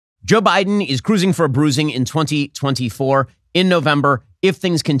Joe Biden is cruising for a bruising in 2024 in November if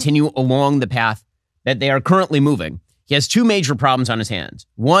things continue along the path that they are currently moving. He has two major problems on his hands.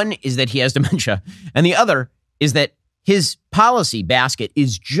 One is that he has dementia, and the other is that his policy basket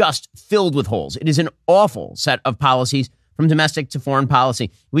is just filled with holes. It is an awful set of policies from domestic to foreign policy.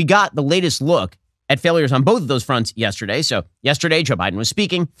 We got the latest look at failures on both of those fronts yesterday. So yesterday, Joe Biden was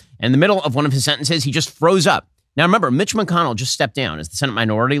speaking, and in the middle of one of his sentences, he just froze up. Now, remember, Mitch McConnell just stepped down as the Senate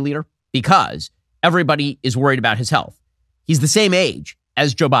Minority Leader because everybody is worried about his health. He's the same age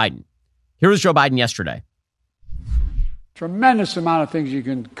as Joe Biden. Here was Joe Biden yesterday. Tremendous amount of things you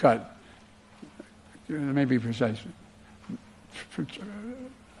can cut. Let me be precise.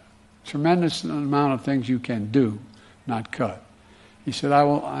 Tremendous amount of things you can do, not cut. He said,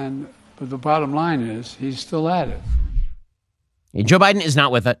 but the bottom line is he's still at it. And Joe Biden is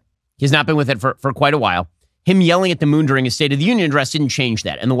not with it. He's not been with it for quite a while. Him yelling at the moon during his State of the Union address didn't change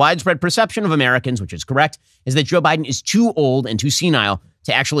that. And the widespread perception of Americans, which is correct, is that Joe Biden is too old and too senile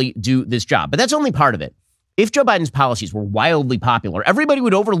to actually do this job. But that's only part of it. If Joe Biden's policies were wildly popular, everybody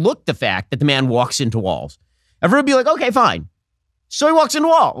would overlook the fact that the man walks into walls. Everyone would be like, okay, fine. So he walks into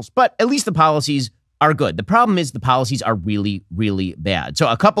walls, but at least the policies are good. The problem is the policies are really, really bad. So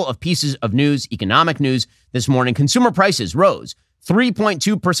a couple of pieces of news, economic news this morning. Consumer prices rose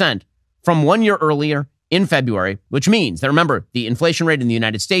 3.2% from 1 year earlier in February, which means that, remember, the inflation rate in the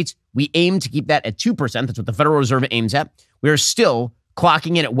United States, we aim to keep that at 2%. That's what the Federal Reserve aims at. We are still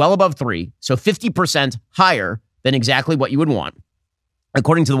clocking in at well above 3%, so 50% higher than exactly what you would want.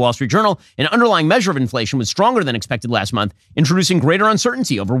 According to the Wall Street Journal, an underlying measure of inflation was stronger than expected last month, introducing greater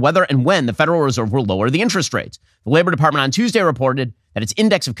uncertainty over whether and when the Federal Reserve will lower the interest rates. The Labor Department on Tuesday reported that its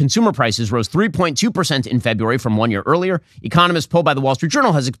index of consumer prices rose 3.2% in February from 1 year earlier. Economists polled by the Wall Street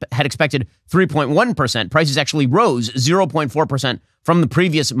Journal had expected 3.1%. Prices actually rose 0.4% from the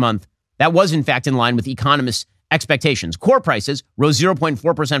previous month. That was, in fact, in line with economists' expectations. Core prices rose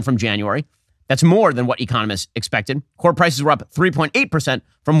 0.4% from January. That's more than what economists expected. Core prices were up 3.8%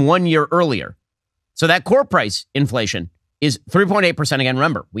 from 1 year earlier. So that core price inflation is 3.8%. Again,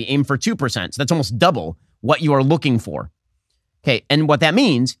 remember, we aim for 2%. So that's almost double what you are looking for. Okay, and what that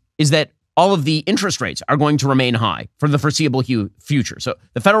means is that all of the interest rates are going to remain high for the foreseeable future. So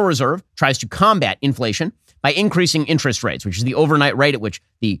the Federal Reserve tries to combat inflation by increasing interest rates, which is the overnight rate at which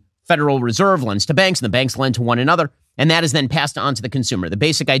the Federal Reserve lends to banks and the banks lend to one another. And that is then passed on to the consumer. The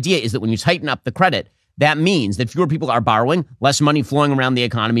basic idea is that when you tighten up the credit, that means that fewer people are borrowing, less money flowing around the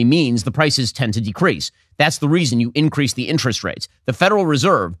economy means the prices tend to decrease. That's the reason you increase the interest rates. The Federal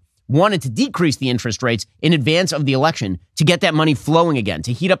Reserve wanted to decrease the interest rates in advance of the election to get that money flowing again,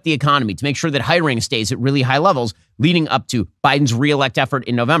 to heat up the economy, to make sure that hiring stays at really high levels leading up to Biden's reelect effort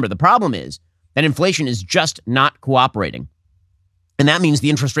in November. The problem is that inflation is just not cooperating. And that means the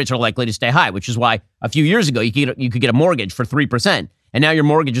interest rates are likely to stay high, which is why a few years ago you could get a mortgage for 3%. And now your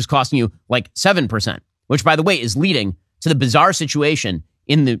mortgage is costing you like 7%, which, by the way, is leading to the bizarre situation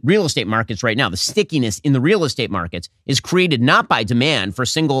in the real estate markets right now. The stickiness in the real estate markets is created not by demand for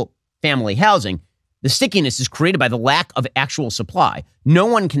single family housing. The stickiness is created by the lack of actual supply. No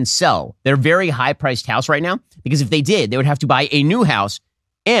one can sell their very high priced house right now because if they did, they would have to buy a new house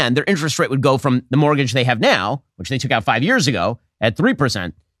and their interest rate would go from the mortgage they have now, which they took out 5 years ago, at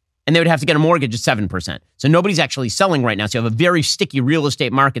 3%, and they would have to get a mortgage at 7%. So nobody's actually selling right now. So you have a very sticky real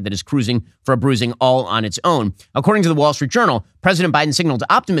estate market that is cruising for a bruising all on its own. According to the Wall Street Journal, President Biden signaled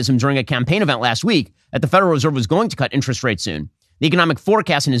optimism during a campaign event last week that the Federal Reserve was going to cut interest rates soon. The economic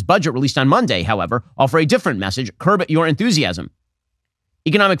forecast in his budget released on Monday, however, offer a different message: curb your enthusiasm.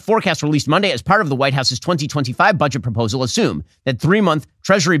 Economic forecasts released Monday as part of the White House's 2025 budget proposal assume that 3-month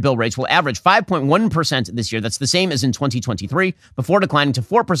Treasury bill rates will average 5.1% this year. That's the same as in 2023, before declining to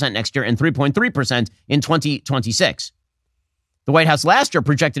 4% next year and 3.3% in 2026. The White House last year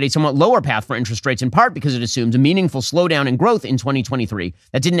projected a somewhat lower path for interest rates, in part because it assumed a meaningful slowdown in growth in 2023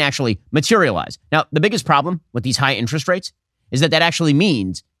 that didn't actually materialize. Now, the biggest problem with these high interest rates is that actually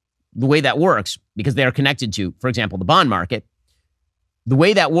means the way that works, because they are connected to, for example, the bond market. The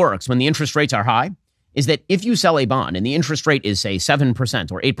way that works when the interest rates are high is that if you sell a bond and the interest rate is, say,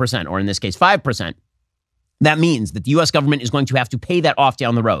 7% or 8%, or in this case, 5%, that means that the U.S. government is going to have to pay that off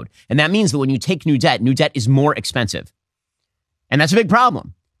down the road. And that means that when you take new debt is more expensive. And that's a big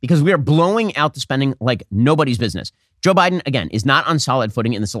problem because we are blowing out the spending like nobody's business. Joe Biden, again, is not on solid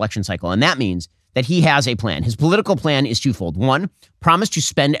footing in this election cycle. And that means that he has a plan. His political plan is twofold. One, promise to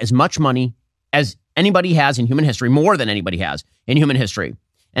spend as much money as anybody has in human history, more than anybody has in human history.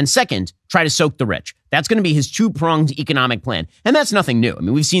 And second, try to soak the rich. That's going to be his two-pronged economic plan. And that's nothing new. I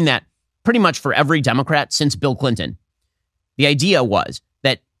mean, we've seen that pretty much for every Democrat since Bill Clinton. The idea was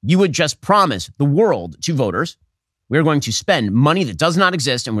that you would just promise the world to voters, we're going to spend money that does not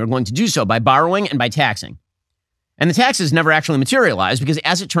exist, and we're going to do so by borrowing and by taxing. And the taxes never actually materialize because,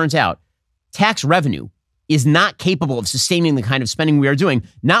 as it turns out, tax revenue is not capable of sustaining the kind of spending we are doing,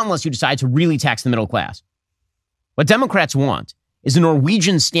 not unless you decide to really tax the middle class. What Democrats want is a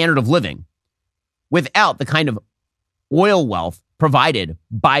Norwegian standard of living without the kind of oil wealth provided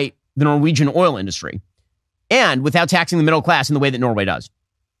by the Norwegian oil industry and without taxing the middle class in the way that Norway does.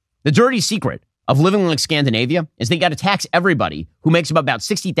 The dirty secret of living like Scandinavia is they got to tax everybody who makes about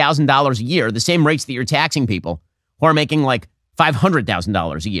 $60,000 a year, the same rates that you're taxing people who are making like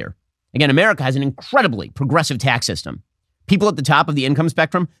 $500,000 a year. Again, America has an incredibly progressive tax system. People at the top of the income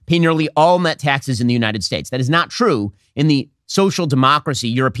spectrum pay nearly all net taxes in the United States. That is not true in the social democracy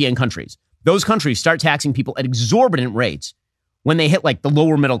European countries. Those countries start taxing people at exorbitant rates when they hit like the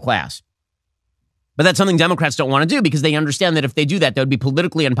lower middle class. But that's something Democrats don't want to do because they understand that if they do that, they would be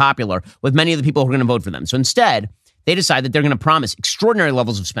politically unpopular with many of the people who are going to vote for them. So instead, they decide that they're going to promise extraordinary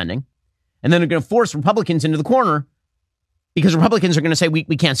levels of spending, and then they're going to force Republicans into the corner because Republicans are going to say, we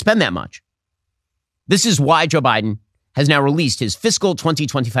can't spend that much. This is why Joe Biden has now released his fiscal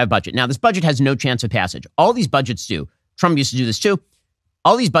 2025 budget. Now, this budget has no chance of passage. All these budgets do, Trump used to do this too,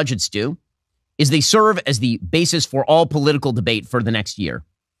 all these budgets do is they serve as the basis for all political debate for the next year.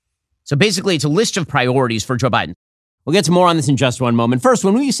 So basically, it's a list of priorities for Joe Biden. We'll get to more on this in just one moment. First,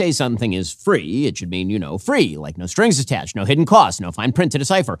 when we say something is free, it should mean, free, like no strings attached, no hidden costs, no fine print to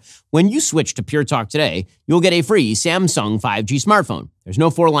decipher. When you switch to Pure Talk today, you'll get a free Samsung 5G smartphone. There's no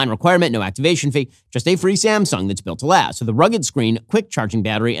 4-line requirement, no activation fee, just a free Samsung that's built to last with a rugged screen, quick charging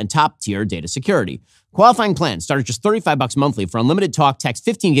battery, and top-tier data security. Qualifying plans start at just $35 monthly for unlimited talk, text,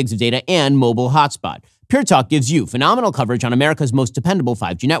 15 gigs of data, and mobile hotspot. Pure Talk gives you phenomenal coverage on America's most dependable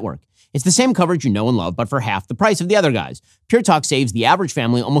 5G network. It's the same coverage you know and love, but for half the price of the other guys. Pure Talk saves the average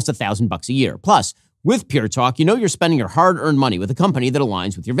family almost $1,000 a year. Plus, with Pure Talk, you know you're spending your hard-earned money with a company that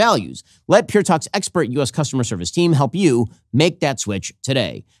aligns with your values. Let Pure Talk's expert U.S. customer service team help you make that switch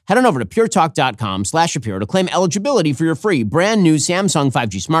today. Head on over to puretalk.com/Shapiro to claim eligibility for your free brand new Samsung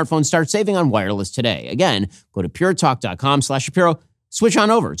 5G smartphone. Start saving on wireless today. Again, go to puretalk.com/Shapiro. Switch on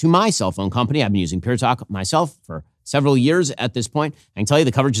over to my cell phone company. I've been using Pure Talk myself for several years at this point. I can tell you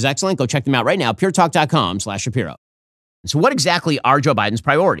the coverage is excellent. Go check them out right now, puretalk.com/Shapiro. So what exactly are Joe Biden's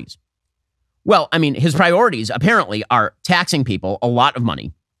priorities? Well, his priorities apparently are taxing people a lot of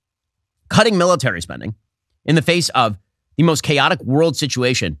money, cutting military spending in the face of the most chaotic world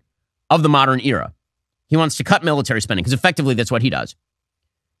situation of the modern era. He wants to cut military spending because effectively that's what he does.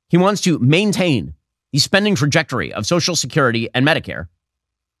 He wants to maintain the spending trajectory of Social Security and Medicare.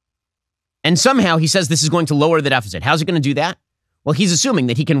 And somehow he says this is going to lower the deficit. How's it going to do that? Well, he's assuming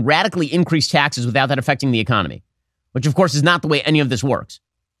that he can radically increase taxes without that affecting the economy, which of course is not the way any of this works.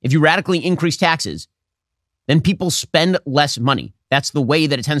 If you radically increase taxes, then people spend less money. That's the way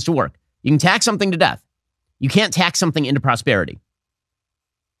that it tends to work. You can tax something to death. You can't tax something into prosperity.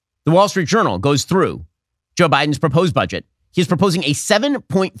 The Wall Street Journal goes through Joe Biden's proposed budget. He's proposing a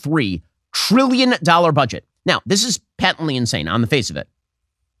 $7.3 trillion budget. Now, this is patently insane on the face of it.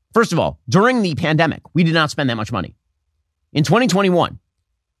 First of all, during the pandemic, we did not spend that much money. In 2021,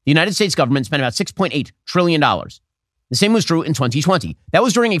 the United States government spent about $6.8 trillion. The same was true in 2020. That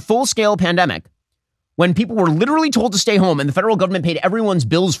was during a full-scale pandemic when people were literally told to stay home and the federal government paid everyone's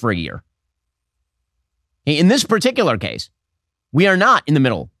bills for a year. In this particular case, we are not in the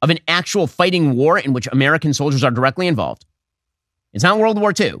middle of an actual fighting war in which American soldiers are directly involved. It's not World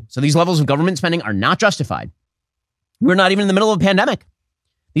War II, so these levels of government spending are not justified. We're not even in the middle of a pandemic.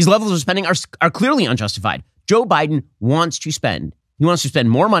 These levels of spending are clearly unjustified. Joe Biden wants to spend. He wants to spend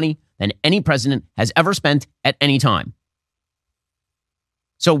more money than any president has ever spent at any time.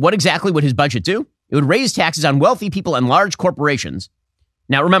 So what exactly would his budget do? It would raise taxes on wealthy people and large corporations.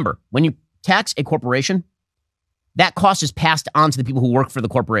 Now remember, when you tax a corporation, that cost is passed on to the people who work for the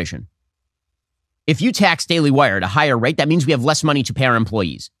corporation. If you tax Daily Wire at a higher rate, that means we have less money to pay our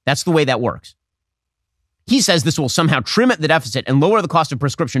employees. That's the way that works. He says this will somehow trim the deficit and lower the cost of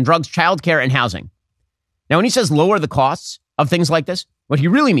prescription drugs, childcare, and housing. Now, when he says lower the costs of things like this, what he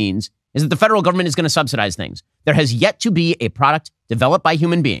really means is that the federal government is going to subsidize things. There has yet to be a product developed by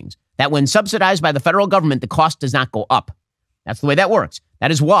human beings that when subsidized by the federal government, the cost does not go up. That's the way that works.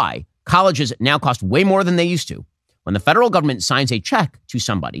 That is why colleges now cost way more than they used to. When the federal government signs a check to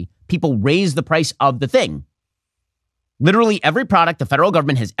somebody, people raise the price of the thing. Literally every product the federal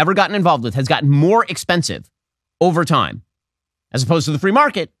government has ever gotten involved with has gotten more expensive over time, as opposed to the free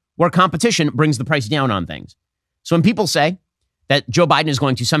market where competition brings the price down on things. So when people say that Joe Biden is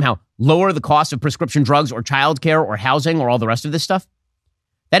going to somehow lower the cost of prescription drugs or childcare or housing or all the rest of this stuff,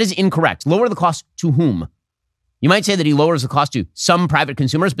 That is incorrect. Lower the cost to whom? You might say that he lowers the cost to some private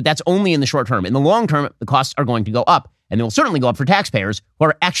consumers, but that's only in the short term. In the long term, the costs are going to go up, and they will certainly go up for taxpayers who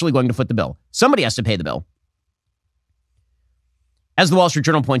are actually going to foot the bill. Somebody has to pay the bill. As the Wall Street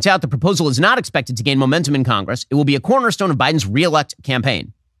Journal points out, the proposal is not expected to gain momentum in Congress. It will be a cornerstone of Biden's re-elect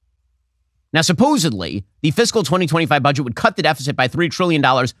campaign. Now, supposedly, the fiscal 2025 budget would cut the deficit by $3 trillion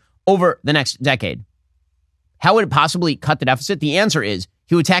over the next decade. How would it possibly cut the deficit? The answer is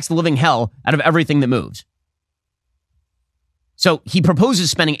he would tax the living hell out of everything that moves. So he proposes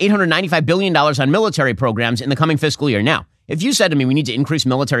spending $895 billion on military programs in the coming fiscal year. Now, if you said to me we need to increase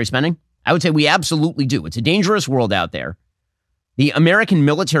military spending, I would say we absolutely do. It's a dangerous world out there. The American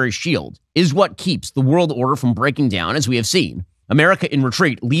military shield is what keeps the world order from breaking down, as we have seen. America in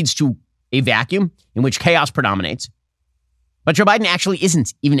retreat leads to a vacuum in which chaos predominates. But Joe Biden actually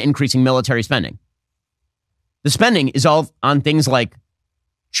isn't even increasing military spending. The spending is all on things like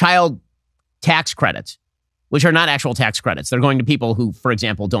child tax credits, which are not actual tax credits. They're going to people who, for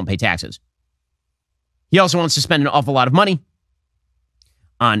example, don't pay taxes. He also wants to spend an awful lot of money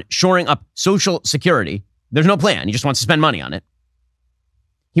on shoring up Social Security. There's no plan. He just wants to spend money on it.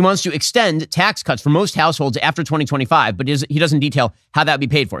 He wants to extend tax cuts for most households after 2025, but he doesn't detail how that would be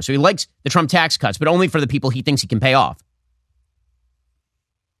paid for. So he likes the Trump tax cuts, but only for the people he thinks he can pay off.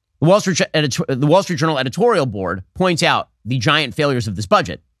 The Wall Street Journal editorial board points out the giant failures of this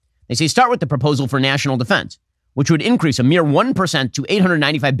budget. They say start with the proposal for national defense, which would increase a mere 1% to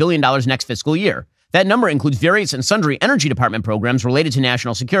 $895 billion next fiscal year. That number includes various and sundry Energy Department programs related to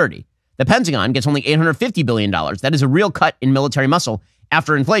national security. The Pentagon gets only $850 billion. That is a real cut in military muscle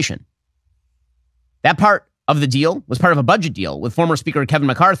after inflation. That part of the deal was part of a budget deal with former Speaker Kevin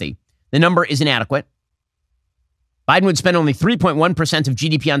McCarthy. The number is inadequate. Biden would spend only 3.1% of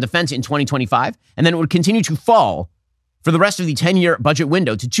GDP on defense in 2025, and then it would continue to fall for the rest of the 10-year budget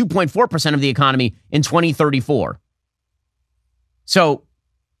window to 2.4% of the economy in 2034. So,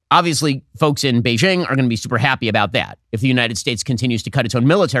 obviously, folks in Beijing are going to be super happy about that if the United States continues to cut its own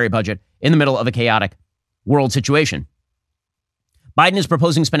military budget in the middle of a chaotic world situation. Biden is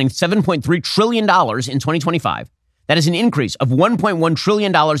proposing spending $7.3 trillion in 2025. That is an increase of $1.1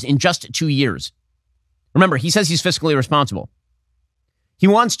 trillion in just 2 years. Remember, he says he's fiscally responsible. He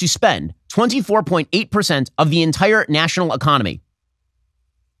wants to spend 24.8% of the entire national economy.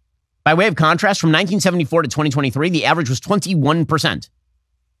 By way of contrast, from 1974 to 2023, the average was 21%.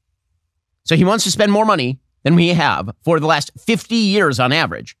 So he wants to spend more money than we have for the last 50 years on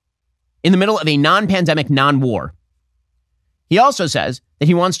average in the middle of a non-pandemic, non-war. He also says that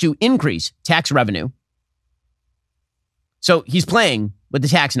he wants to increase tax revenue. So he's playing with the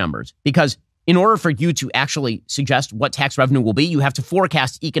tax numbers because in order for you to actually suggest what tax revenue will be, you have to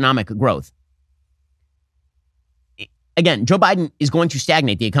forecast economic growth. Again, Joe Biden is going to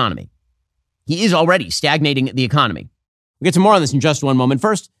stagnate the economy. He is already stagnating the economy. We'll get to more on this in just one moment.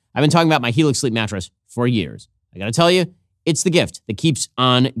 First, I've been talking about my Helix sleep mattress for years. I got to tell you, it's the gift that keeps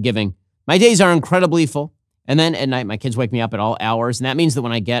on giving. My days are incredibly full. And then at night, my kids wake me up at all hours. And that means that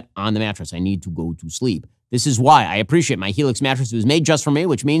when I get on the mattress, I need to go to sleep. This is why I appreciate my Helix mattress. It was made just for me,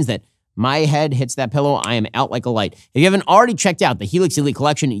 which means that my head hits that pillow, I am out like a light. If you haven't already checked out the Helix Elite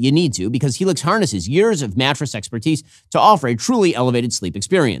Collection, you need to, because Helix harnesses years of mattress expertise to offer a truly elevated sleep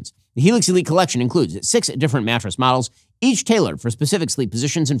experience. The Helix Elite Collection includes 6 different mattress models, each tailored for specific sleep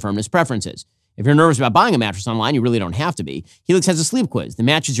positions and firmness preferences. If you're nervous about buying a mattress online, you really don't have to be. Helix has a sleep quiz that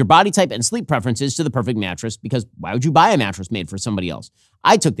matches your body type and sleep preferences to the perfect mattress, because why would you buy a mattress made for somebody else?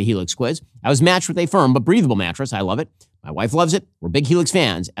 I took the Helix quiz. I was matched with a firm but breathable mattress. I love it. My wife loves it. We're big Helix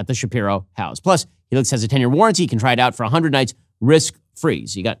fans at the Shapiro house. Plus, Helix has a 10-year warranty. You can try it out for 100 nights risk-free,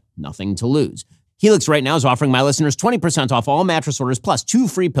 so you got nothing to lose. Helix right now is offering my listeners 20% off all mattress orders plus 2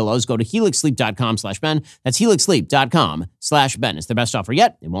 free pillows. Go to helixsleep.com/Ben. That's helixsleep.com/Ben. It's the best offer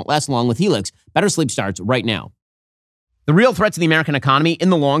yet. It won't last long with Helix. Better sleep starts right now. The real threat to the American economy in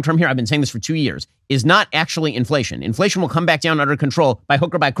the long term here, I've been saying this for 2 years, is not actually inflation. Inflation will come back down under control by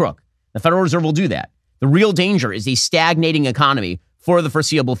hook or by crook. The Federal Reserve will do that. The real danger is a stagnating economy for the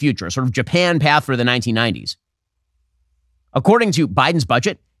foreseeable future, sort of Japan path for the 1990s. According to Biden's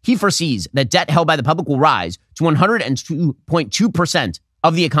budget, he foresees that debt held by the public will rise to 102.2%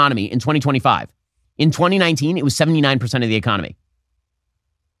 of the economy in 2025. In 2019, it was 79% of the economy.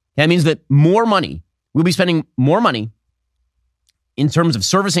 That means that we'll be spending more money in terms of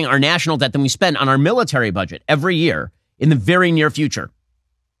servicing our national debt than we spend on our military budget every year in the very near future.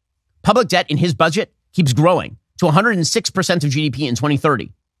 Public debt in his budget keeps growing to 106% of GDP in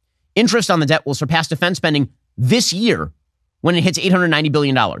 2030. Interest on the debt will surpass defense spending this year when it hits $890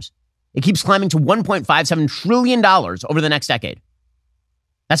 billion. It keeps climbing to $1.57 trillion over the next decade.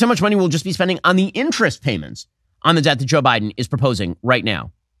 That's how much money we'll just be spending on the interest payments on the debt that Joe Biden is proposing right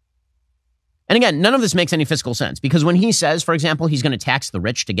now. And again, none of this makes any fiscal sense because when he says, for example, he's going to tax the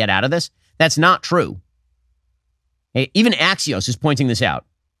rich to get out of this, that's not true. Even Axios is pointing this out.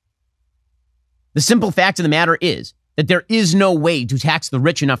 The simple fact of the matter is that there is no way to tax the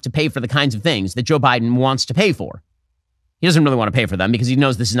rich enough to pay for the kinds of things that Joe Biden wants to pay for. He doesn't really want to pay for them because he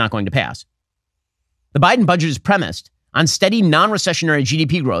knows this is not going to pass. The Biden budget is premised on steady non-recessionary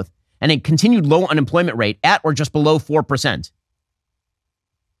GDP growth and a continued low unemployment rate at or just below 4%.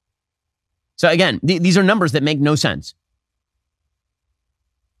 So again, these are numbers that make no sense.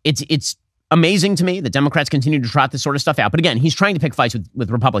 It's amazing to me that Democrats continue to trot this sort of stuff out. But again, he's trying to pick fights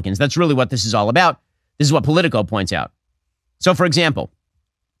with Republicans. That's really what this is all about. This is what Politico points out. So, for example,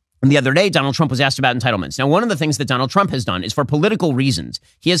 the other day, Donald Trump was asked about entitlements. Now, one of the things that Donald Trump has done is for political reasons,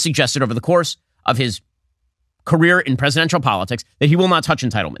 he has suggested over the course of his career in presidential politics that he will not touch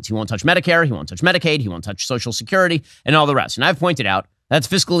entitlements. He won't touch Medicare. He won't touch Medicaid. He won't touch Social Security and all the rest. And I've pointed out that's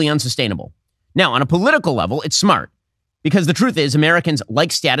fiscally unsustainable. Now, on a political level, it's smart because the truth is Americans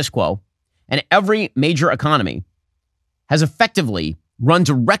like status quo, and every major economy has effectively run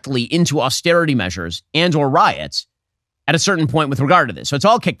directly into austerity measures and or riots at a certain point with regard to this. So it's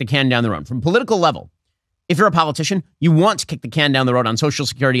all kick the can down the road. From political level, if you're a politician, you want to kick the can down the road on Social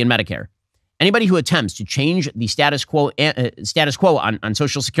Security and Medicare. Anybody who attempts to change the status quo on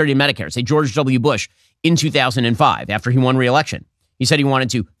Social Security and Medicare, say George W. Bush in 2005 after he won re-election, he said he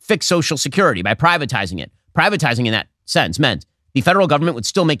wanted to fix Social Security by privatizing it. Privatizing in that sense meant the federal government would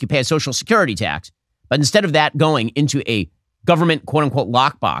still make you pay a Social Security tax, but instead of that going into a government quote-unquote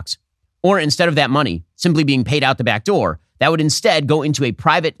lockbox, or instead of that money simply being paid out the back door, that would instead go into a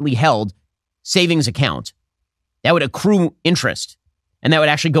privately held savings account that would accrue interest, and that would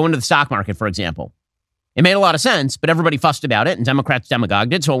actually go into the stock market, for example. It made a lot of sense, but everybody fussed about it, and Democrats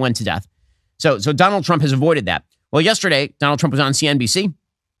demagogued it, so it went to death. So Donald Trump has avoided that. Well, yesterday, Donald Trump was on CNBC,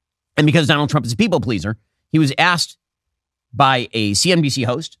 and because Donald Trump is a people pleaser, he was asked by a CNBC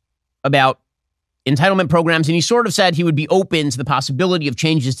host about entitlement programs, and he sort of said he would be open to the possibility of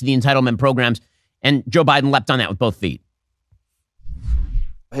changes to the entitlement programs, and Joe Biden leapt on that with both feet.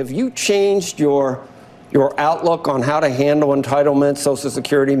 Have you changed your outlook on how to handle entitlements, Social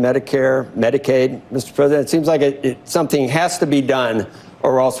Security, Medicare, Medicaid, Mr. President? It seems like something has to be done,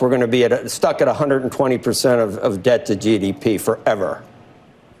 or else we're going to be stuck at 120% of debt to GDP forever.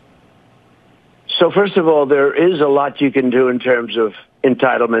 So first of all, there is a lot you can do in terms of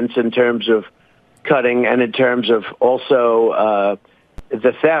entitlements, in terms of cutting, and in terms of also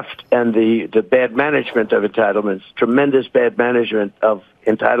the theft and the bad management of entitlements, tremendous bad management of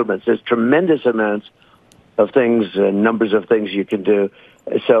entitlements. There's tremendous amounts of things and numbers of things you can do.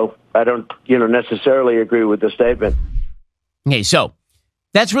 So I don't, necessarily agree with the statement. Okay, so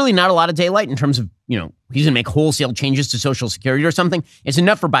that's really not a lot of daylight in terms of, he's going to make wholesale changes to Social Security or something. It's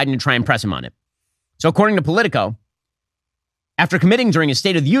enough for Biden to try and press him on it. So according to Politico, after committing during his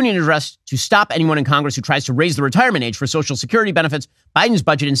State of the Union address to stop anyone in Congress who tries to raise the retirement age for Social Security benefits, Biden's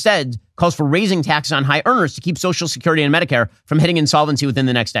budget instead calls for raising taxes on high earners to keep Social Security and Medicare from hitting insolvency within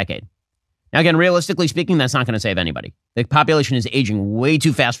the next decade. Now, again, realistically speaking, that's not going to save anybody. The population is aging way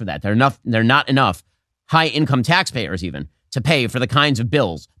too fast for that. There are not enough high-income taxpayers even to pay for the kinds of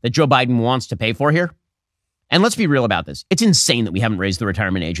bills that Joe Biden wants to pay for here. And let's be real about this. It's insane that we haven't raised the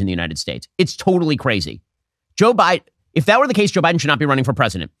retirement age in the United States. It's totally crazy. Joe Biden, if that were the case, Joe Biden should not be running for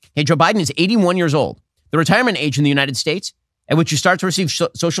president. Hey, Joe Biden is 81 years old. The retirement age in the United States at which you start to receive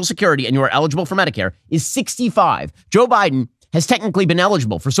Social Security and you are eligible for Medicare is 65. Joe Biden has technically been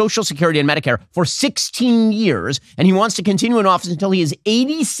eligible for Social Security and Medicare for 16 years, and he wants to continue in office until he is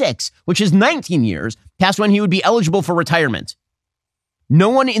 86, which is 19 years past when he would be eligible for retirement. No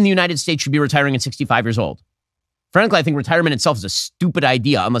one in the United States should be retiring at 65 years old. Frankly, I think retirement itself is a stupid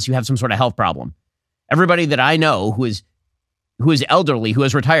idea unless you have some sort of health problem. Everybody that I know who is elderly, who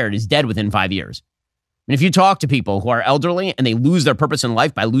has retired, is dead within 5 years. And if you talk to people who are elderly and they lose their purpose in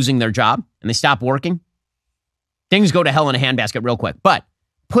life by losing their job and they stop working, things go to hell in a handbasket real quick. But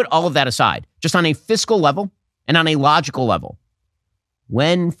put all of that aside, just on a fiscal level and on a logical level.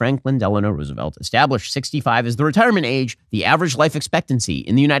 When Franklin Delano Roosevelt established 65 as the retirement age, the average life expectancy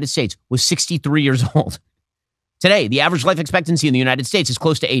in the United States was 63 years old. Today, the average life expectancy in the United States is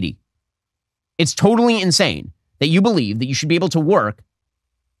close to 80. It's totally insane that you believe that you should be able to work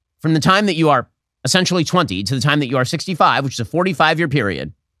from the time that you are essentially 20 to the time that you are 65, which is a 45-year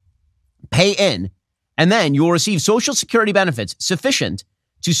period, pay in, and then you will receive Social Security benefits sufficient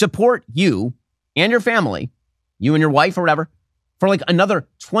to support you and your family, you and your wife or whatever, for like another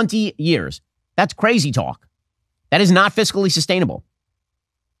 20 years. That's crazy talk. That is not fiscally sustainable.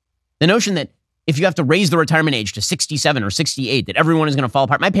 The notion that if you have to raise the retirement age to 67 or 68, that everyone is going to fall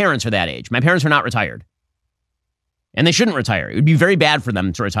apart. My parents are that age. My parents are not retired. And they shouldn't retire. It would be very bad for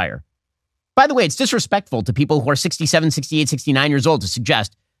them to retire. By the way, it's disrespectful to people who are 67, 68, 69 years old to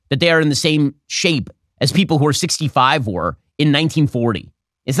suggest that they are in the same shape as people who are 65 were in 1940.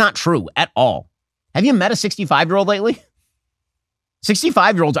 It's not true at all. Have you met a 65-year-old lately?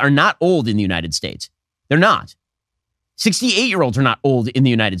 65-year-olds are not old in the United States. They're not. 68-year-olds are not old in the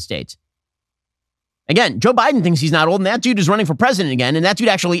United States. Again, Joe Biden thinks he's not old, and that dude is running for president again, and that dude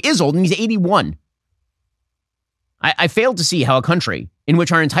actually is old, and he's 81. I failed to see how a country in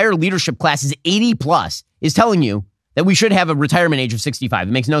which our entire leadership class is 80 plus is telling you that we should have a retirement age of 65.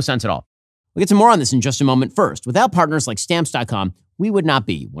 It makes no sense at all. We'll get some more on this in just a moment. First, without partners like Stamps.com, we would not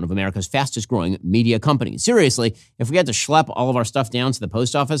be one of America's fastest growing media companies. Seriously, if we had to schlep all of our stuff down to the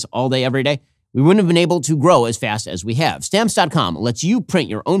post office all day, every day, we wouldn't have been able to grow as fast as we have. Stamps.com lets you print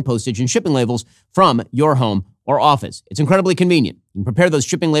your own postage and shipping labels from your home or office. It's incredibly convenient. You can prepare those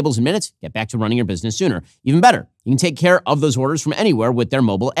shipping labels in minutes, get back to running your business sooner. Even better, you can take care of those orders from anywhere with their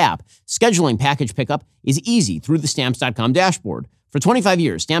mobile app. Scheduling package pickup is easy through the Stamps.com dashboard. For 25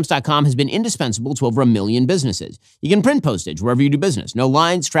 years, Stamps.com has been indispensable to over 1 million businesses. You can print postage wherever you do business. No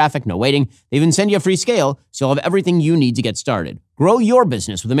lines, traffic, no waiting. They even send you a free scale, so you'll have everything you need to get started. Grow your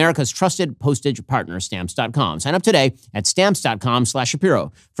business with America's trusted postage partner, Stamps.com. Sign up today at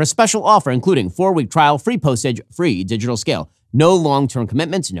Stamps.com/Shapiro for a special offer, including 4-week trial, free postage, free digital scale. No long-term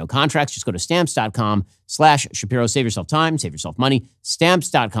commitments, no contracts. Just go to Stamps.com/Shapiro. Save yourself time, save yourself money.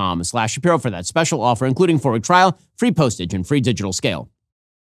 Stamps.com/Shapiro for that special offer, including 4-week trial, free postage, and free digital scale.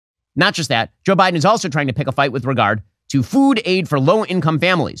 Not just that, Joe Biden is also trying to pick a fight with regard to food aid for low-income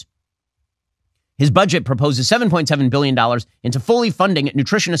families. His budget proposes $7.7 billion into fully funding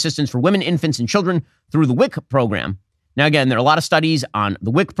nutrition assistance for women, infants, and children through the WIC program. Now, again, there are a lot of studies on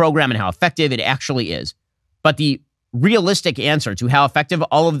the WIC program and how effective it actually is. But the realistic answer to how effective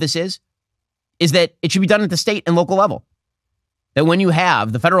all of this is that it should be done at the state and local level. That when you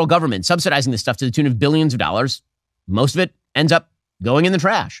have the federal government subsidizing this stuff to the tune of billions of dollars, most of it ends up going in the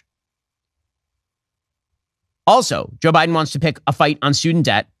trash. Also, Joe Biden wants to pick a fight on student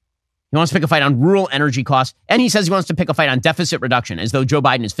debt. He wants to pick a fight on rural energy costs. And he says he wants to pick a fight on deficit reduction, as though Joe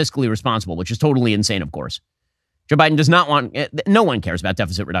Biden is fiscally responsible, which is totally insane, of course. Joe Biden does not want, no one cares about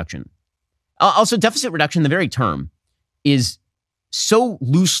deficit reduction. Also, deficit reduction, the very term, is so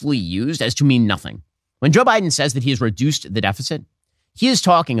loosely used as to mean nothing. When Joe Biden says that he has reduced the deficit, he is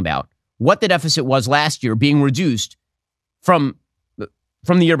talking about what the deficit was last year being reduced from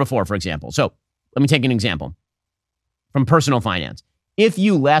the year before, for example. So let me take an example from personal finance. If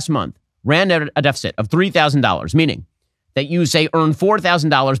you last month ran a deficit of $3,000, meaning that you say earned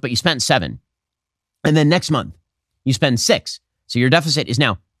 $4,000, but you spent $7,000, and then next month you spend $6,000, so your deficit is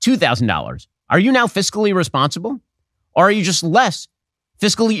now $2,000. Are you now fiscally responsible? Or are you just less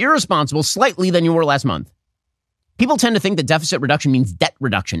fiscally irresponsible slightly than you were last month? People tend to think that deficit reduction means debt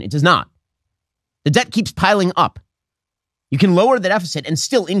reduction. It does not. The debt keeps piling up. You can lower the deficit and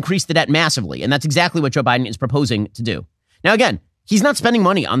still increase the debt massively, and that's exactly what Joe Biden is proposing to do. Now, again, he's not spending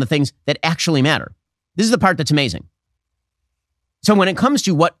money on the things that actually matter. This is the part that's amazing. So when it comes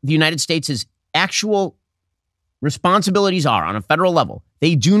to what the United States' actual responsibilities are on a federal level,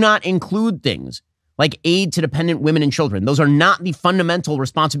 they do not include things like aid to dependent women and children. Those are not the fundamental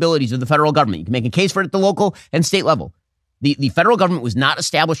responsibilities of the federal government. You can make a case for it at the local and state level. The federal government was not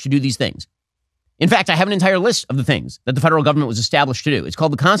established to do these things. In fact, I have an entire list of the things that the federal government was established to do. It's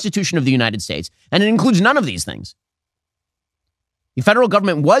called the Constitution of the United States, and it includes none of these things. The federal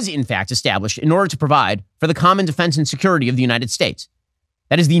government was, in fact, established in order to provide for the common defense and security of the United States.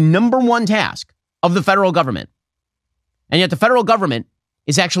 That is the number one task of the federal government. And yet the federal government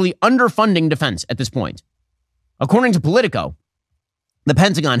is actually underfunding defense at this point. According to Politico, the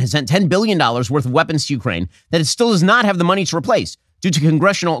Pentagon has sent $10 billion worth of weapons to Ukraine that it still does not have the money to replace due to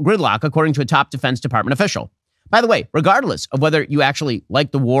congressional gridlock, according to a top Defense Department official. By the way, regardless of whether you actually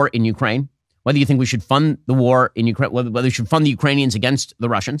like the war in Ukraine, whether you think we should fund the war in Ukraine, whether we should fund the Ukrainians against the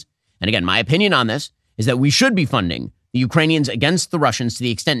Russians, and again, my opinion on this is that we should be funding the Ukrainians against the Russians to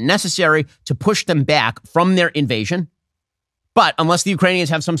the extent necessary to push them back from their invasion. But unless the Ukrainians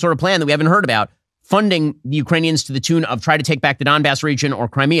have some sort of plan that we haven't heard about, funding the Ukrainians to the tune of try to take back the Donbass region or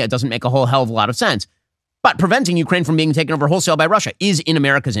Crimea doesn't make a whole hell of a lot of sense. But preventing Ukraine from being taken over wholesale by Russia is in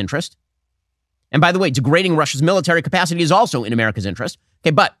America's interest. And by the way, degrading Russia's military capacity is also in America's interest.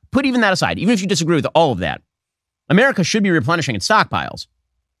 Okay, but put even that aside, even if you disagree with all of that, America should be replenishing its stockpiles.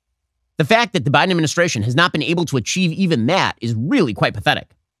 The fact that the Biden administration has not been able to achieve even that is really quite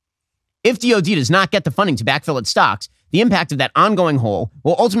pathetic. If DOD does not get the funding to backfill its stocks, The impact of that ongoing hole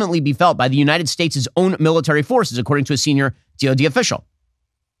will ultimately be felt by the United States' own military forces, according to a senior DoD official.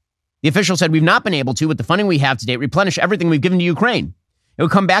 The official said, we've not been able to, with the funding we have to date, replenish everything we've given to Ukraine. It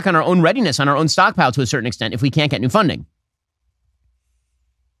would come back on our own readiness, on our own stockpile to a certain extent if we can't get new funding.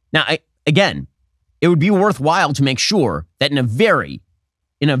 Now, again, it would be worthwhile to make sure that in a very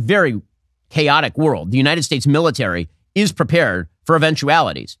chaotic world, the United States military is prepared for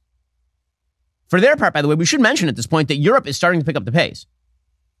eventualities. For their part, by the way, we should mention at this point that Europe is starting to pick up the pace.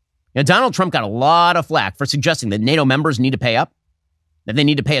 Now, Donald Trump got a lot of flack for suggesting that NATO members need to pay up, that they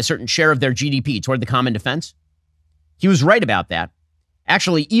need to pay a certain share of their GDP toward the common defense. He was right about that.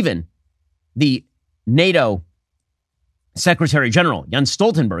 Actually, even the NATO Secretary General, Jens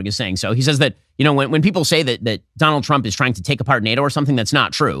Stoltenberg, is saying so. He says that, when people say that Donald Trump is trying to take apart NATO or something, that's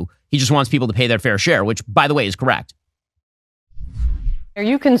not true. He just wants people to pay their fair share, which, by the way, is correct. Are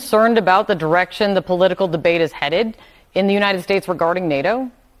you concerned about the direction the political debate is headed in the United States regarding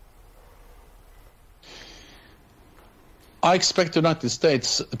NATO? I expect the United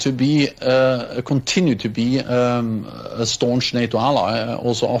States to be continue to be a staunch NATO ally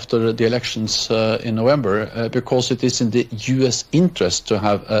also after the elections in November, because it is in the U.S. interest to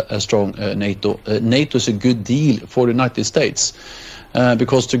have a strong NATO. NATO is a good deal for the United States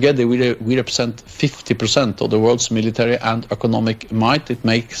because together we represent 50% of the world's military and economic might. It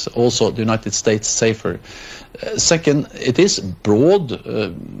makes also the United States safer. Second, it is broad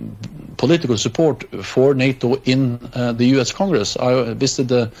political support for NATO in the U.S. Congress. I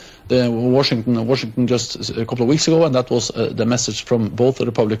visited the Washington just a couple of weeks ago, and that was the message from both the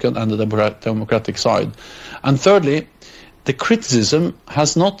Republican and the Democratic side. And thirdly, the criticism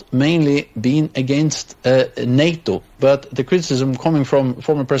has not mainly been against NATO, but the criticism coming from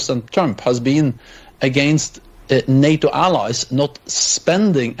former President Trump has been against NATO allies not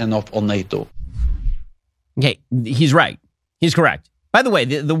spending enough on NATO. Okay, he's right. He's correct. By the way,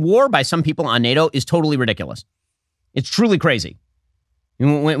 the war by some people on NATO is totally ridiculous. It's truly crazy.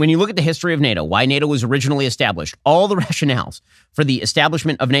 When you look at the history of NATO, why NATO was originally established, all the rationales for the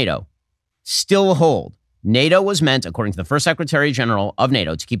establishment of NATO still hold. NATO was meant, according to the first Secretary General of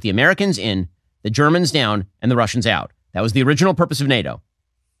NATO, to keep the Americans in, the Germans down, and the Russians out. That was the original purpose of NATO.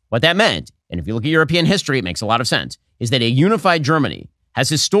 What that meant, and if you look at European history, it makes a lot of sense, is that a unified Germany has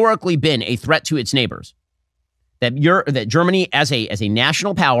historically been a threat to its neighbors. That Germany as a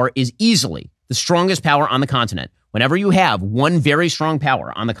national power is easily the strongest power on the continent. Whenever you have one very strong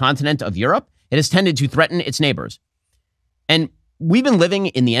power on the continent of Europe, it has tended to threaten its neighbors. And we've been living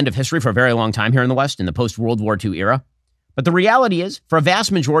in the end of history for a very long time here in the West, in the post-World War II era. But the reality is, for a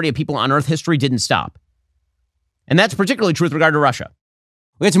vast majority of people on Earth, history didn't stop. And that's particularly true with regard to Russia.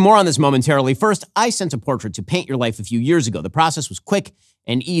 We'll get to more on this momentarily. First, I sent a portrait to Paint Your Life a few years ago. The process was quick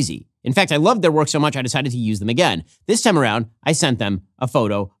and easy. In fact, I loved their work so much I decided to use them again. This time around, I sent them a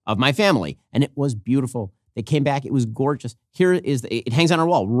photo of my family, and it was beautiful. They came back. It was gorgeous. Here is, it hangs on our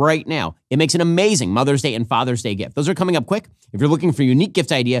wall right now. It makes an amazing Mother's Day and Father's Day gift. Those are coming up quick. If you're looking for a unique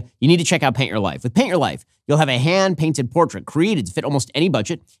gift idea, you need to check out Paint Your Life. With Paint Your Life, you'll have a hand-painted portrait created to fit almost any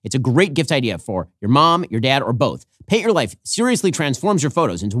budget. It's a great gift idea for your mom, your dad, or both. Paint Your Life seriously transforms your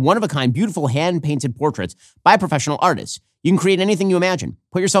photos into one-of-a-kind, beautiful hand-painted portraits by professional artists. You can create anything you imagine.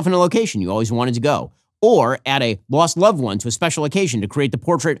 Put yourself in a location you always wanted to go, or add a lost loved one to a special occasion to create the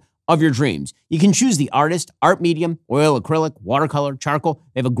portrait of your dreams. You can choose the artist, art medium, oil, acrylic, watercolor, charcoal.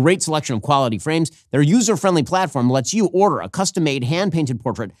 They have a great selection of quality frames. Their user-friendly platform lets you order a custom-made hand-painted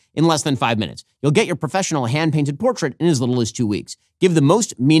portrait in less than 5 minutes. You'll get your professional hand-painted portrait in as little as 2 weeks. Give the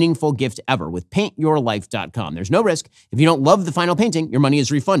most meaningful gift ever with paintyourlife.com. There's no risk. If you don't love the final painting, your money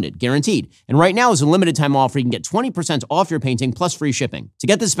is refunded, guaranteed. And right now is a limited time offer. You can get 20% off your painting plus free shipping. To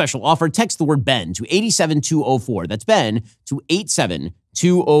get this special offer, text the word BEN to 87204. That's BEN to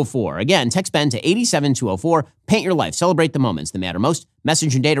 87204. Again, text BEN to 87204. Paint your life. Celebrate the moments that matter most.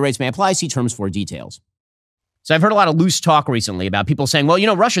 Message and data rates may apply. See terms for details. So I've heard a lot of loose talk recently about people saying,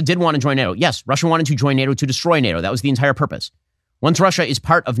 well, Russia did want to join NATO. Yes, Russia wanted to join NATO to destroy NATO. That was the entire purpose. Once Russia is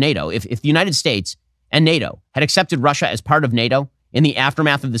part of NATO, if the United States and NATO had accepted Russia as part of NATO in the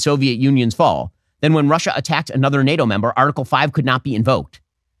aftermath of the Soviet Union's fall, then when Russia attacked another NATO member, Article 5 could not be invoked.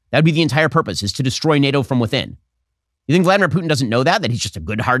 That would be the entire purpose, is to destroy NATO from within. You think Vladimir Putin doesn't know that he's just a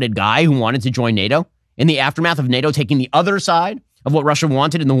good-hearted guy who wanted to join NATO in the aftermath of NATO taking the other side of what Russia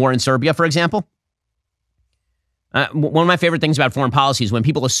wanted in the war in Serbia, for example? One of my favorite things about foreign policy is when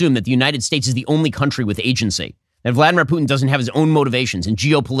people assume that the United States is the only country with agency, that Vladimir Putin doesn't have his own motivations and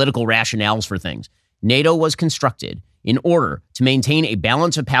geopolitical rationales for things. NATO was constructed in order to maintain a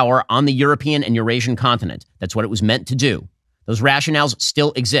balance of power on the European and Eurasian continent. That's what it was meant to do. Those rationales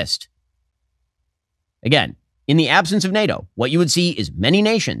still exist. Again, in the absence of NATO, what you would see is many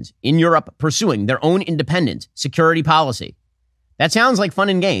nations in Europe pursuing their own independent security policy. That sounds like fun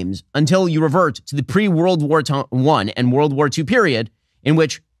and games until you revert to the pre-World War I and World War II period, in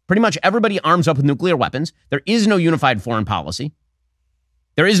which pretty much everybody arms up with nuclear weapons. There is no unified foreign policy.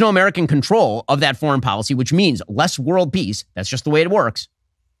 There is no American control of that foreign policy, which means less world peace. That's just the way it works.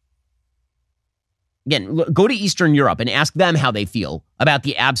 Again, go to Eastern Europe and ask them how they feel about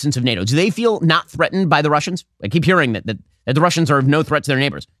the absence of NATO. Do they feel not threatened by the Russians? I keep hearing that the Russians are of no threat to their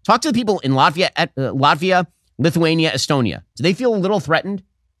neighbors. Talk to the people in Latvia, Lithuania, Estonia. Do they feel a little threatened?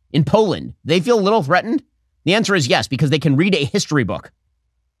 In Poland, do they feel a little threatened? The answer is yes, because they can read a history book.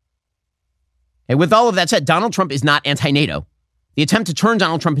 And with all of that said, Donald Trump is not anti-NATO. The attempt to turn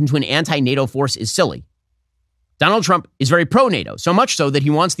Donald Trump into an anti-NATO force is silly. Donald Trump is very pro-NATO, so much so that he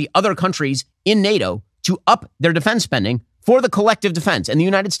wants the other countries in NATO to up their defense spending for the collective defense. And the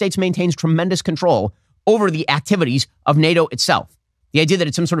United States maintains tremendous control over the activities of NATO itself. The idea that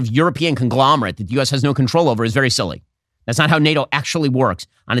it's some sort of European conglomerate that the U.S. has no control over is very silly. That's not how NATO actually works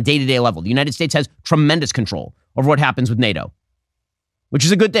on a day-to-day level. The United States has tremendous control over what happens with NATO, which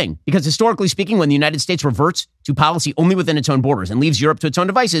is a good thing, because historically speaking, when the United States reverts to policy only within its own borders and leaves Europe to its own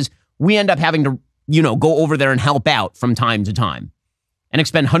devices, we end up having to, go over there and help out from time to time and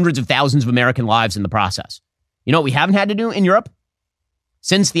expend hundreds of thousands of American lives in the process. You know what we haven't had to do in Europe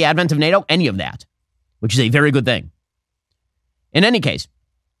since the advent of NATO? Any of that, which is a very good thing. In any case,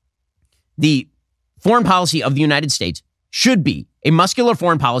 the foreign policy of the United States should be a muscular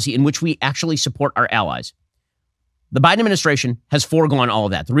foreign policy in which we actually support our allies. The Biden administration has foregone all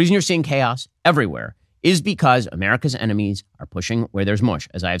of that. The reason you're seeing chaos everywhere is because America's enemies are pushing where there's mush,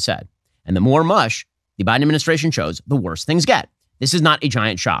 as I have said. And the more mush the Biden administration shows, the worse things get. This is not a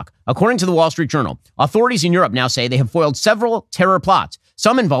giant shock. According to the Wall Street Journal, authorities in Europe now say they have foiled several terror plots,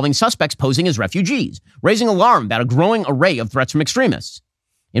 some involving suspects posing as refugees, raising alarm about a growing array of threats from extremists.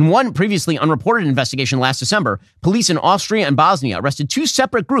 In one previously unreported investigation last December, police in Austria and Bosnia arrested two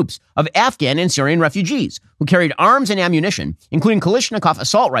separate groups of Afghan and Syrian refugees who carried arms and ammunition, including Kalashnikov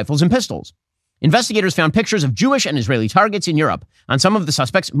assault rifles and pistols. Investigators found pictures of Jewish and Israeli targets in Europe on some of the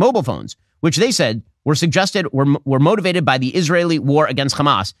suspects' mobile phones, which they said were motivated by the Israeli war against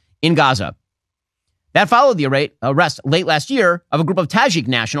Hamas in Gaza. That followed the arrest late last year of a group of Tajik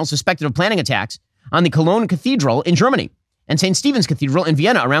nationals suspected of planning attacks on the Cologne Cathedral in Germany and St. Stephen's Cathedral in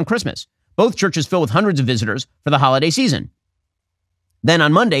Vienna around Christmas, both churches filled with hundreds of visitors for the holiday season. Then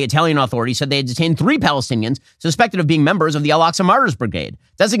on Monday, Italian authorities said they had detained 3 Palestinians suspected of being members of the Al-Aqsa Martyrs Brigade,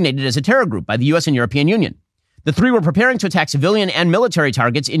 designated as a terror group by the U.S. and European Union. The 3 were preparing to attack civilian and military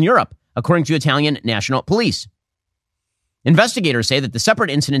targets in Europe, according to Italian National Police. Investigators say that the separate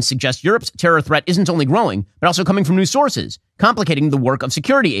incidents suggest Europe's terror threat isn't only growing, but also coming from new sources, complicating the work of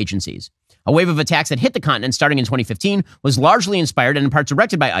security agencies. A wave of attacks that hit the continent starting in 2015 was largely inspired and in part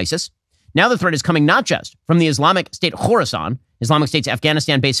directed by ISIS. Now the threat is coming not just from the Islamic State Khorasan, Islamic State's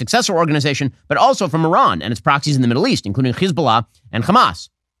Afghanistan-based successor organization, but also from Iran and its proxies in the Middle East, including Hezbollah and Hamas.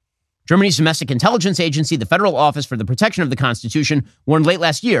 Germany's domestic intelligence agency, the Federal Office for the Protection of the Constitution, warned late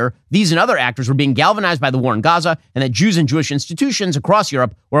last year these and other actors were being galvanized by the war in Gaza and that Jews and Jewish institutions across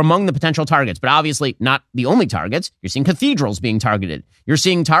Europe were among the potential targets, but obviously not the only targets. You're seeing cathedrals being targeted. You're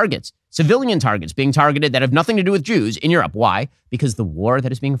seeing targets, civilian targets being targeted that have nothing to do with Jews in Europe. Why? Because the war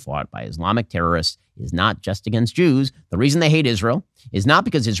that is being fought by Islamic terrorists is not just against Jews. The reason they hate Israel is not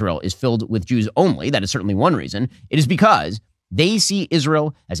because Israel is filled with Jews only. That is certainly one reason. It is because they see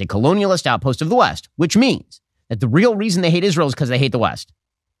Israel as a colonialist outpost of the West, which means that the real reason they hate Israel is because they hate the West.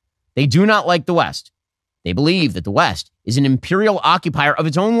 They do not like the West. They believe that the West is an imperial occupier of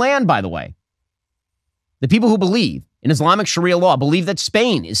its own land, by the way. The people who believe in Islamic Sharia law believe that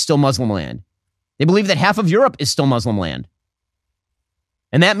Spain is still Muslim land. They believe that half of Europe is still Muslim land.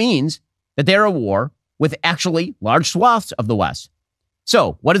 And that means that they're at war with actually large swaths of the West.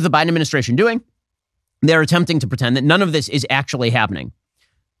 So what is the Biden administration doing? They're attempting to pretend that none of this is actually happening.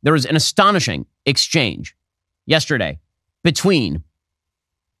 There was an astonishing exchange yesterday between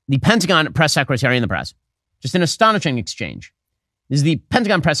the Pentagon press secretary and the press. Just an astonishing exchange. This is the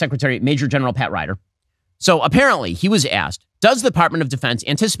Pentagon press secretary, Major General Pat Ryder. So apparently he was asked, does the Department of Defense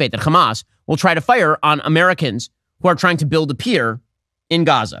anticipate that Hamas will try to fire on Americans who are trying to build a pier in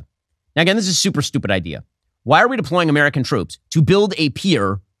Gaza? Now, again, this is a super stupid idea. Why are we deploying American troops to build a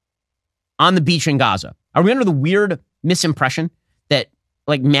pier on the beach in Gaza? Are we under the weird misimpression that,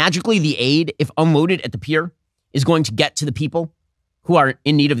 like, magically the aid, if unloaded at the pier, is going to get to the people who are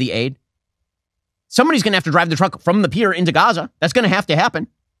in need of the aid? Somebody's going to have to drive the truck from the pier into Gaza. That's going to have to happen.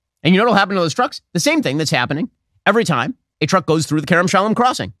 And you know what will happen to those trucks? The same thing that's happening every time a truck goes through the Kerem Shalom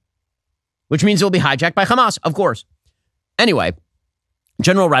crossing. which means it will be hijacked by Hamas, of course. Anyway,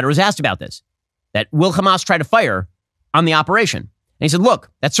 General Ryder was asked about this, that will Hamas try to fire on the operation? And he said,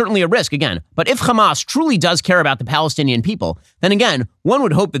 look, that's certainly a risk, again. But if Hamas truly does care about the Palestinian people, then again, one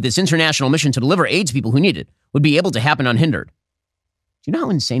would hope that this international mission to deliver aid to people who need it would be able to happen unhindered. Do you know how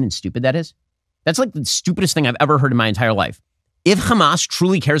insane and stupid that is? That's like the stupidest thing I've ever heard in my entire life. If Hamas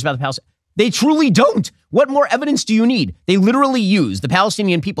truly cares about the Palestinians, they truly don't. What more evidence do you need? They literally use the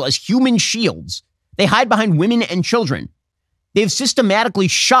Palestinian people as human shields. They hide behind women and children. They've systematically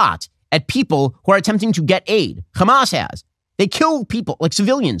shot at people who are attempting to get aid. Hamas has. They kill people, like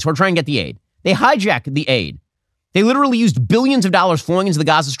civilians, who are trying to get the aid. They hijack the aid. They literally used billions of dollars flowing into the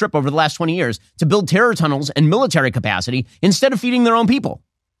Gaza Strip over the last 20 years to build terror tunnels and military capacity instead of feeding their own people.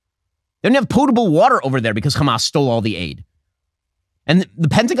 They don't have potable water over there because Hamas stole all the aid. And the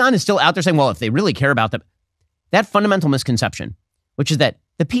Pentagon is still out there saying, well, if they really care about them, that fundamental misconception, which is that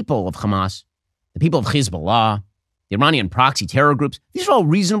the people of Hamas, the people of Hezbollah, the Iranian proxy terror groups, these are all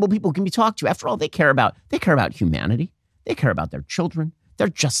reasonable people who can be talked to. After all, they care about humanity. They care about their children. They're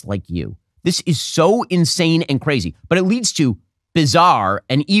just like you. This is so insane and crazy, but it leads to bizarre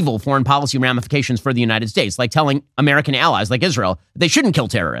and evil foreign policy ramifications for the United States, like telling American allies like Israel that they shouldn't kill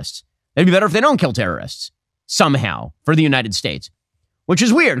terrorists. It'd be better if they don't kill terrorists somehow for the United States, which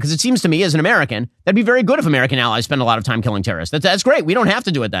is weird because it seems to me as an American, that'd be very good if American allies spend a lot of time killing terrorists. That's great. We don't have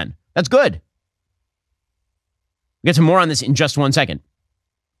to do it then. That's good. We'll get to more on this in just 1 second.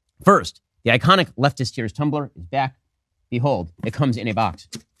 First, the iconic leftist tears tumbler is back. Behold, it comes in a box.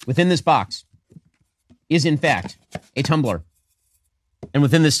 Within this box is, in fact, a tumbler. And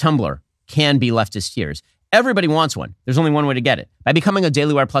within this tumbler can be leftist tears. Everybody wants one. There's only one way to get it. By becoming a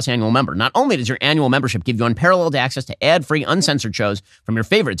Daily Wire Plus annual member. Not only does your annual membership give you unparalleled access to ad-free, uncensored shows from your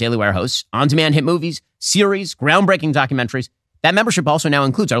favorite Daily Wire hosts, on-demand hit movies, series, groundbreaking documentaries, that membership also now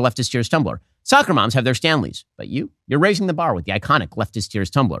includes our leftist tears tumbler. Soccer moms have their Stanleys, but you're raising the bar with the iconic leftist tears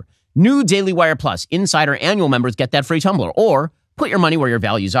tumbler. New Daily Wire Plus Insider annual members get that free tumbler, or put your money where your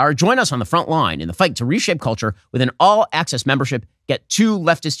values are. Join us on the front line in the fight to reshape culture with an all-access membership. Get 2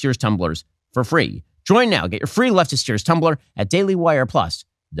 leftist tears tumblers for free. Join now. Get your free leftist tears tumbler at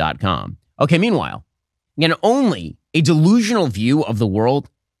dailywireplus.com. Okay, meanwhile, again, only a delusional view of the world,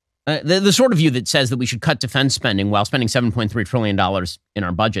 the sort of view that says that we should cut defense spending while spending $7.3 trillion in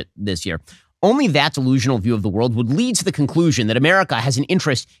our budget this year. Only that delusional view of the world would lead to the conclusion that America has an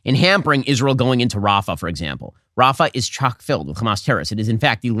interest in hampering Israel going into Rafah, for example. Rafah is chock-filled with Hamas terrorists. It is, in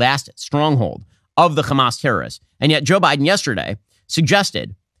fact, the last stronghold of the Hamas terrorists. And yet Joe Biden yesterday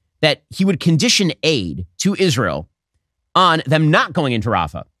suggested that he would condition aid to Israel on them not going into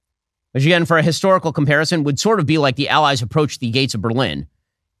Rafah, which, again, for a historical comparison, would sort of be like the Allies approached the gates of Berlin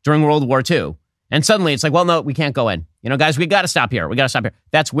during World War II. And suddenly it's like, well, no, we can't go in. You know, guys, we got to stop here. We got to stop here.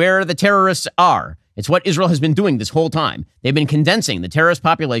 That's where the terrorists are. It's what Israel has been doing this whole time. They've been condensing the terrorist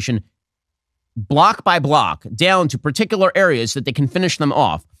population block by block down to particular areas so that they can finish them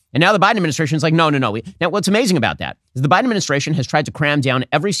off. And now the Biden administration is like, no. Now, what's amazing about that is the Biden administration has tried to cram down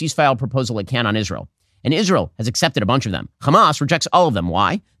every ceasefire proposal it can on Israel. And Israel has accepted a bunch of them. Hamas rejects all of them.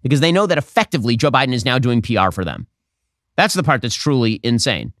 Why? Because they know that effectively Joe Biden is now doing PR for them. That's the part that's truly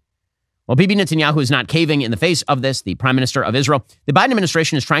insane. Well, Bibi Netanyahu is not caving in the face of this, the prime minister of Israel. The Biden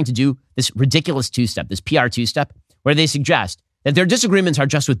administration is trying to do this ridiculous two-step, this PR two-step, where they suggest that their disagreements are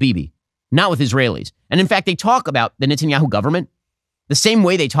just with Bibi, not with Israelis. And in fact, they talk about the Netanyahu government the same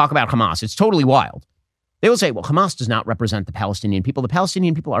way they talk about Hamas. It's totally wild. They will say, well, Hamas does not represent the Palestinian people. The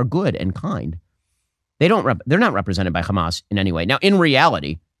Palestinian people are good and kind. They're not represented by Hamas in any way. Now, in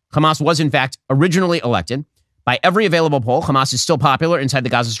reality, Hamas was, in fact, originally elected. By every available poll, Hamas is still popular inside the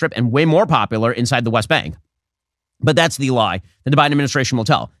Gaza Strip and way more popular inside the West Bank. But that's the lie that the Biden administration will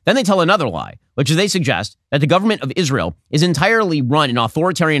tell. Then they tell another lie, which is they suggest that the government of Israel is entirely run in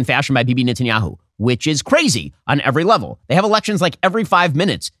authoritarian fashion by Bibi Netanyahu, which is crazy on every level. They have elections like every 5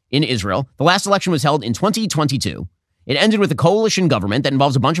 minutes in Israel. The last election was held in 2022. It ended with a coalition government that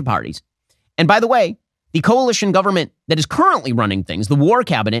involves a bunch of parties. And by the way, the coalition government that is currently running things, the war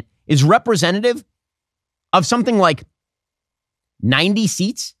cabinet, is representative of something like 90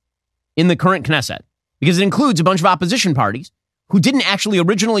 seats in the current Knesset, because it includes a bunch of opposition parties who didn't actually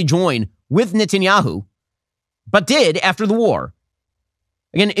originally join with Netanyahu, but did after the war.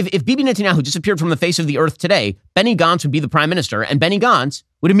 Again, if Bibi Netanyahu disappeared from the face of the earth today, Benny Gantz would be the prime minister, and Benny Gantz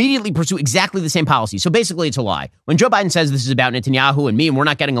would immediately pursue exactly the same policy. So basically, it's a lie. When Joe Biden says this is about Netanyahu and me and we're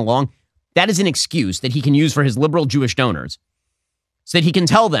not getting along, that is an excuse that he can use for his liberal Jewish donors, so that he can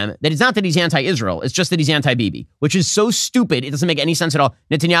tell them that it's not that he's anti-Israel, it's just that he's anti-Bibi, which is so stupid, it doesn't make any sense at all.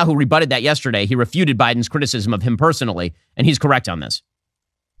 Netanyahu rebutted that yesterday. He refuted Biden's criticism of him personally, and he's correct on this.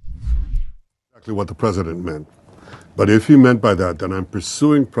 Exactly what the president meant. But if he meant by that I'm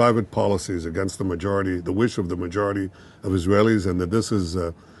pursuing private policies against the majority, the wish of the majority of Israelis, and that this is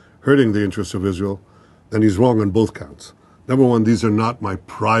hurting the interests of Israel, then he's wrong on both counts. Number one, these are not my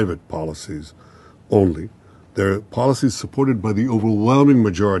private policies only. They're policies supported by the overwhelming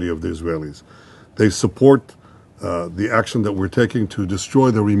majority of the Israelis. They support the action that we're taking to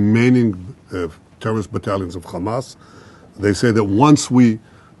destroy the remaining terrorist battalions of Hamas. They say that once we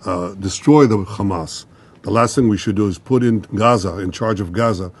destroy the Hamas, the last thing we should do is put in Gaza, in charge of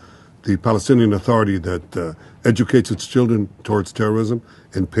Gaza, the Palestinian Authority that educates its children towards terrorism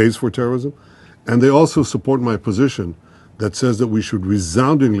and pays for terrorism. And they also support my position that says that we should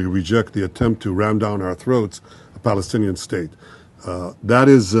resoundingly reject the attempt to ram down our throats a Palestinian state. That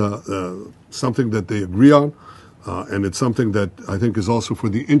is something that they agree on, and it's something that I think is also for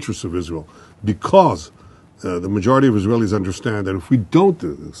the interests of Israel, because the majority of Israelis understand that if we don't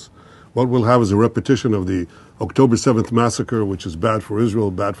do this, what we'll have is a repetition of the October 7th massacre, which is bad for Israel,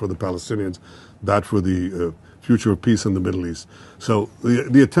 bad for the Palestinians, bad for the future of peace in the Middle East. So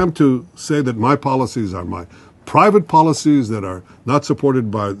the attempt to say that my policies are my private policies that are not supported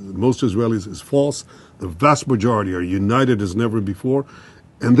by most Israelis is false. The vast majority are united as never before,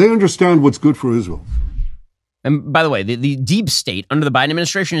 and they understand what's good for Israel. And by the way, the deep state under the Biden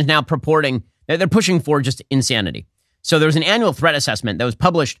administration is now purporting that they're pushing for just insanity. So there's an annual threat assessment that was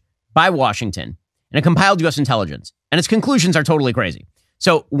published by Washington and it compiled U.S. intelligence, and its conclusions are totally crazy.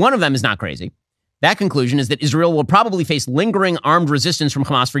 So one of them is not crazy. That conclusion is that Israel will probably face lingering armed resistance from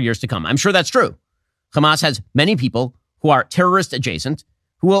Hamas for years to come. I'm sure that's true. Hamas has many people who are terrorist adjacent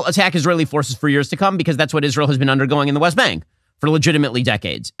who will attack Israeli forces for years to come because that's what Israel has been undergoing in the West Bank for legitimately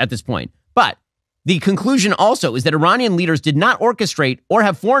decades at this point. But the conclusion also is that Iranian leaders did not orchestrate or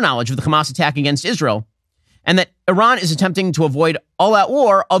have foreknowledge of the Hamas attack against Israel, and that Iran is attempting to avoid all-out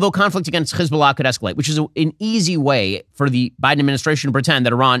war, although conflict against Hezbollah could escalate, which is an easy way for the Biden administration to pretend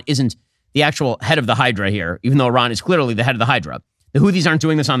that Iran isn't the actual head of the Hydra here, even though Iran is clearly the head of the Hydra. The Houthis aren't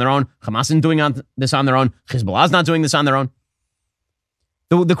doing this on their own. Hamas isn't doing this on their own. Hezbollah's not doing this on their own.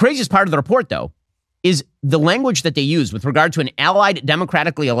 The craziest part of the report, though, is the language that they use with regard to an allied,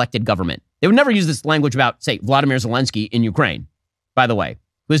 democratically elected government. They would never use this language about, say, Vladimir Zelensky in Ukraine, by the way,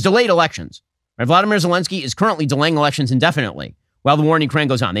 who has delayed elections. Right? Vladimir Zelensky is currently delaying elections indefinitely while the war in Ukraine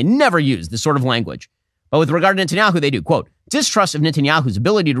goes on. They never use this sort of language. But with regard to Netanyahu, they do. Quote, distrust of Netanyahu's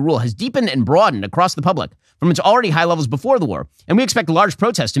ability to rule has deepened and broadened across the public from its already high levels before the war, and we expect large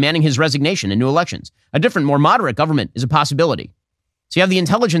protests demanding his resignation and new elections. A different, more moderate government is a possibility. So you have the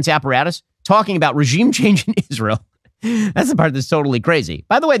intelligence apparatus talking about regime change in Israel. That's the part that's totally crazy.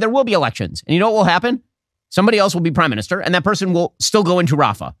 By the way, there will be elections. And you know what will happen? Somebody else will be prime minister, and that person will still go into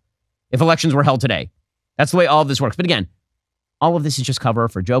Rafah if elections were held today. That's the way all of this works. But again, all of this is just cover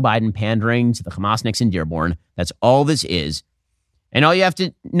for Joe Biden pandering to the Hamasniks in Dearborn. That's all this is. And all you have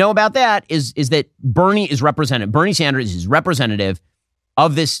to know about that is that Bernie Sanders is representative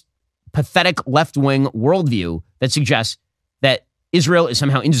of this pathetic left-wing worldview that suggests that Israel is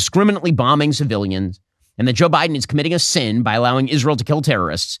somehow indiscriminately bombing civilians and that Joe Biden is committing a sin by allowing Israel to kill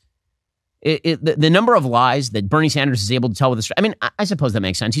terrorists. The number of lies that Bernie Sanders is able to tell with this, I mean, I suppose that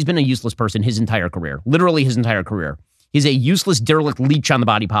makes sense. He's been a useless person his entire career, literally his entire career. He's a useless, derelict leech on the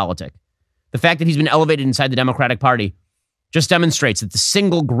body politic. The fact that he's been elevated inside the Democratic Party just demonstrates that the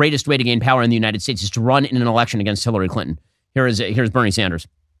single greatest way to gain power in the United States is to run in an election against Hillary Clinton. Here's Bernie Sanders.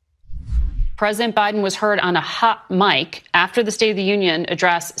 President Biden was heard on a hot mic after the State of the Union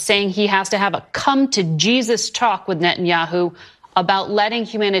address saying he has to have a come-to-Jesus talk with Netanyahu about letting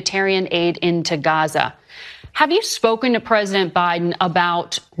humanitarian aid into Gaza. Have you spoken to President Biden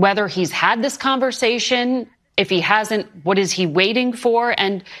about whether he's had this conversation? If he hasn't, what is he waiting for?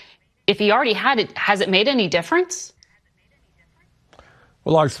 And if he already had it, has it made any difference?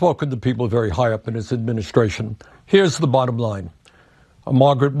 Well, I've spoken to people very high up in his administration. Here's the bottom line.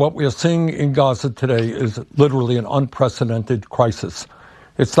 Margaret, what we are seeing in Gaza today is literally an unprecedented crisis.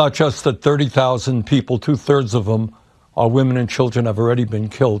 It's not just that 30,000 people, 2/3 of them are women and children, have already been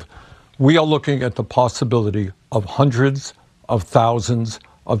killed. We are looking at the possibility of hundreds of thousands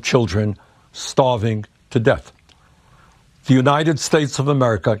of children starving to death. The United States of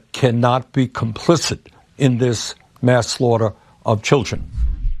America cannot be complicit in this mass slaughter of children.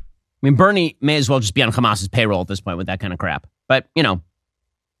 I mean, Bernie may as well just be on Hamas's payroll at this point with that kind of crap. But, you know,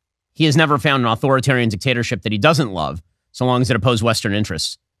 he has never found an authoritarian dictatorship that he doesn't love, so long as it opposes Western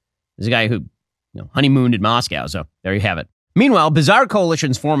interests. There's a guy who honeymooned in Moscow, so there you have it. Meanwhile, bizarre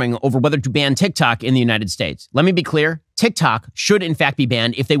coalitions forming over whether to ban TikTok in the United States. Let me be clear. TikTok should, in fact, be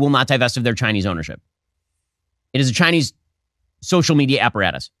banned if they will not divest of their Chinese ownership. It is a Chinese social media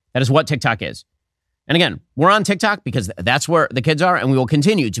apparatus. That is what TikTok is. And again, we're on TikTok because that's where the kids are, and we will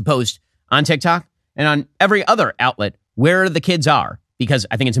continue to post on TikTok and on every other outlet where the kids are, because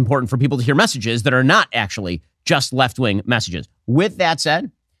I think it's important for people to hear messages that are not actually just left-wing messages. With that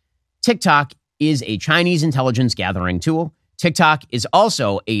said, TikTok is a Chinese intelligence gathering tool. TikTok is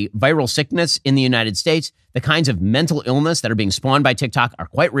also a viral sickness in the United States. The kinds of mental illness that are being spawned by TikTok are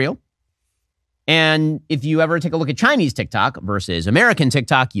quite real. And if you ever take a look at Chinese TikTok versus American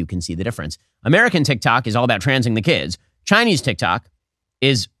TikTok, you can see the difference. American TikTok is all about transing the kids. Chinese TikTok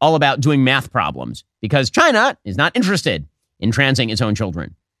is all about doing math problems because China is not interested in transing its own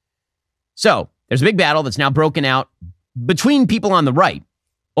children. So there's a big battle that's now broken out between people on the right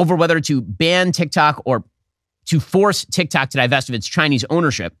over whether to ban TikTok or to force TikTok to divest of its Chinese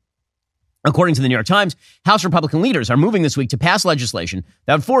ownership. According to the New York Times, House Republican leaders are moving this week to pass legislation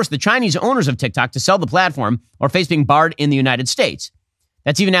that would force the Chinese owners of TikTok to sell the platform or face being barred in the United States.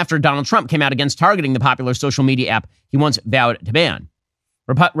 That's even after Donald Trump came out against targeting the popular social media app he once vowed to ban.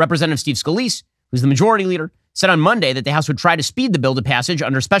 Representative Steve Scalise, who's the majority leader, said on Monday that the House would try to speed the bill to passage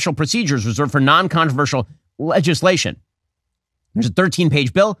under special procedures reserved for non-controversial legislation. There's a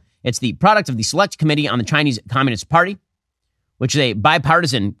 13-page bill. It's the product of the Select Committee on the Chinese Communist Party, which is a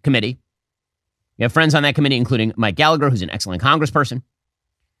bipartisan committee. We have friends on that committee, including Mike Gallagher, who's an excellent congressperson.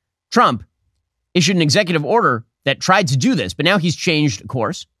 Trump issued an executive order that tried to do this, but now he's changed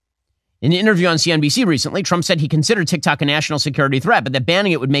course. In an interview on CNBC recently, Trump said he considered TikTok a national security threat, but that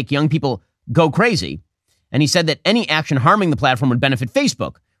banning it would make young people go crazy. And he said that any action harming the platform would benefit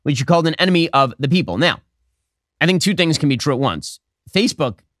Facebook, which he called an enemy of the people. Now, I think two things can be true at once.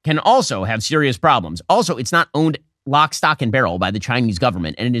 Facebook can also have serious problems. Also, it's not owned lock, stock, and barrel by the Chinese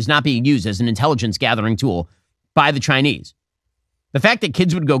government, and it is not being used as an intelligence gathering tool by the Chinese. The fact that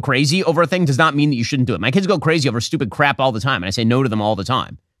kids would go crazy over a thing does not mean that you shouldn't do it. My kids go crazy over stupid crap all the time, and I say no to them all the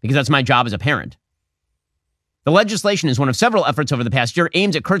time because that's my job as a parent. The legislation is one of several efforts over the past year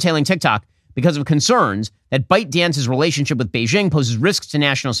aimed at curtailing TikTok because of concerns that ByteDance's relationship with Beijing poses risks to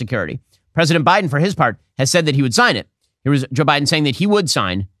national security. President Biden, for his part, has said that he would sign it. Here was Joe Biden saying that he would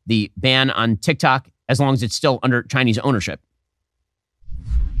sign the ban on TikTok as long as it's still under Chinese ownership.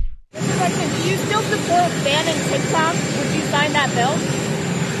 Mr. President, do you still support banning TikTok? Would you sign that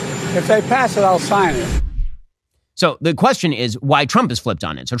bill? If they pass it, I'll sign it. So the question is why Trump has flipped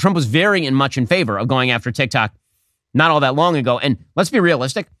on it. So Trump was very much in favor of going after TikTok not all that long ago. And let's be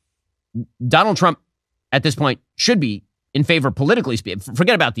realistic. Donald Trump at this point should be in favor politically speaking.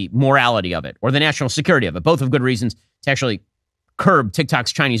 Forget about the morality of it or the national security of it. Both have good reasons to actually curb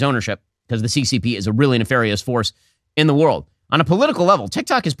TikTok's Chinese ownership because the CCP is a really nefarious force in the world. On a political level,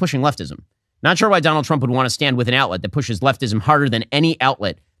 TikTok is pushing leftism. Not sure why Donald Trump would want to stand with an outlet that pushes leftism harder than any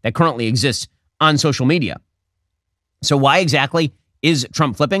outlet that currently exists on social media. So why exactly is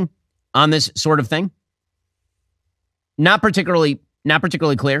Trump flipping on this sort of thing? Not particularly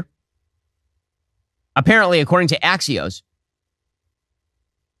clear. Apparently, according to Axios,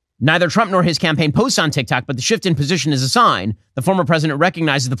 neither Trump nor his campaign posts on TikTok, but the shift in position is a sign the former president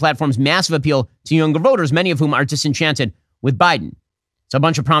recognizes the platform's massive appeal to younger voters, many of whom are disenchanted with Biden. So a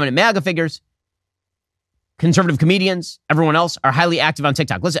bunch of prominent MAGA figures, conservative comedians, everyone else are highly active on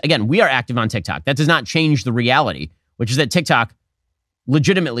TikTok. Listen, again, we are active on TikTok. That does not change the reality, which is that TikTok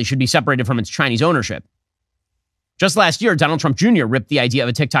legitimately should be separated from its Chinese ownership. Just last year, Donald Trump Jr. ripped the idea of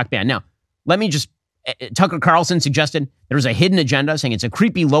a TikTok ban. Now, Tucker Carlson suggested there was a hidden agenda saying it's a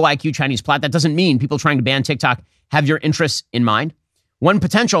creepy, low IQ Chinese plot. That doesn't mean people trying to ban TikTok have your interests in mind. One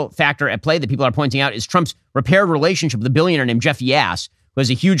potential factor at play that people are pointing out is Trump's repaired relationship with a billionaire named Jeff Yass, who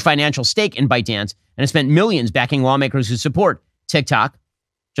has a huge financial stake in ByteDance and has spent millions backing lawmakers who support TikTok.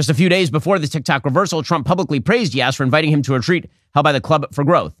 Just a few days before the TikTok reversal, Trump publicly praised Yass for inviting him to a retreat held by the Club for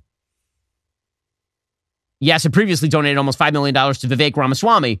Growth. Yass had previously donated almost $5 million to Vivek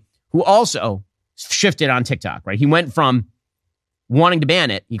Ramaswamy, who also shifted on TikTok, right? He went from wanting to ban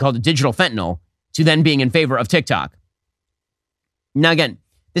it, he called it digital fentanyl, to then being in favor of TikTok. Now, again,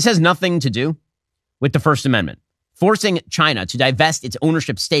 this has nothing to do with the First Amendment. Forcing China to divest its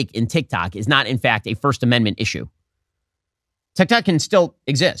ownership stake in TikTok is not, in fact, a First Amendment issue. TikTok can still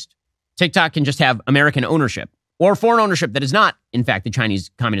exist. TikTok can just have American ownership or foreign ownership that is not, in fact, the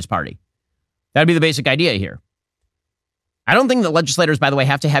Chinese Communist Party. That'd be the basic idea here. I don't think that legislators, by the way,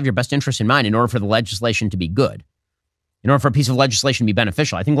 have to have your best interest in mind in order for the legislation to be good, in order for a piece of legislation to be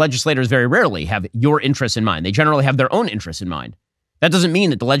beneficial. I think legislators very rarely have your interests in mind. They generally have their own interests in mind. That doesn't mean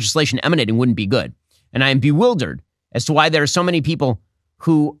that the legislation emanating wouldn't be good. And I am bewildered as to why there are so many people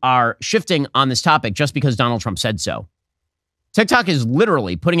who are shifting on this topic just because Donald Trump said so. TikTok is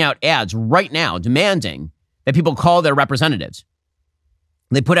literally putting out ads right now demanding that people call their representatives.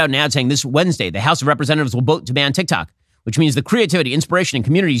 They put out an ad saying this Wednesday, the House of Representatives will vote to ban TikTok, which means the creativity, inspiration, and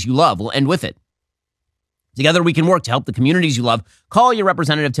communities you love will end with it. Together, we can work to help the communities you love. Call your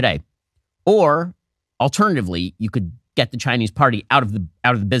representative today. Or, alternatively, you could get the Chinese party out of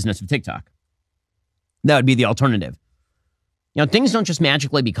the business of TikTok. That would be the alternative. You know, things don't just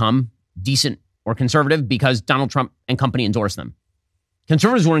magically become decent or conservative because Donald Trump and company endorse them.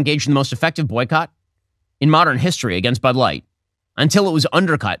 Conservatives were engaged in the most effective boycott in modern history against Bud Light until it was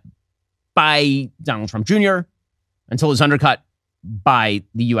undercut by Donald Trump Jr., until it was undercut by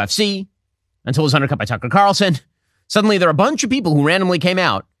the UFC, until it was undercut by Tucker Carlson. Suddenly, there are a bunch of people who randomly came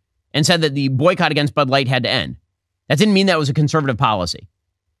out and said that the boycott against Bud Light had to end. That didn't mean that was a conservative policy.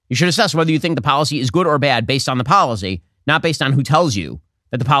 You should assess whether you think the policy is good or bad based on the policy, not based on who tells you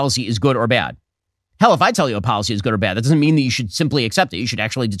that the policy is good or bad. Hell, if I tell you a policy is good or bad, that doesn't mean that you should simply accept it. You should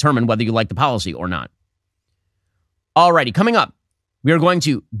actually determine whether you like the policy or not. Alrighty, coming up, we are going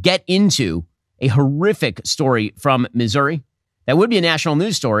to get into a horrific story from Missouri. That would be a national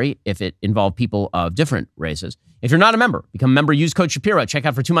news story if it involved people of different races. If you're not a member, become a member, use code Shapiro. Check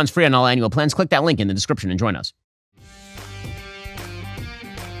out for 2 months free on all annual plans. Click that link in the description and join us.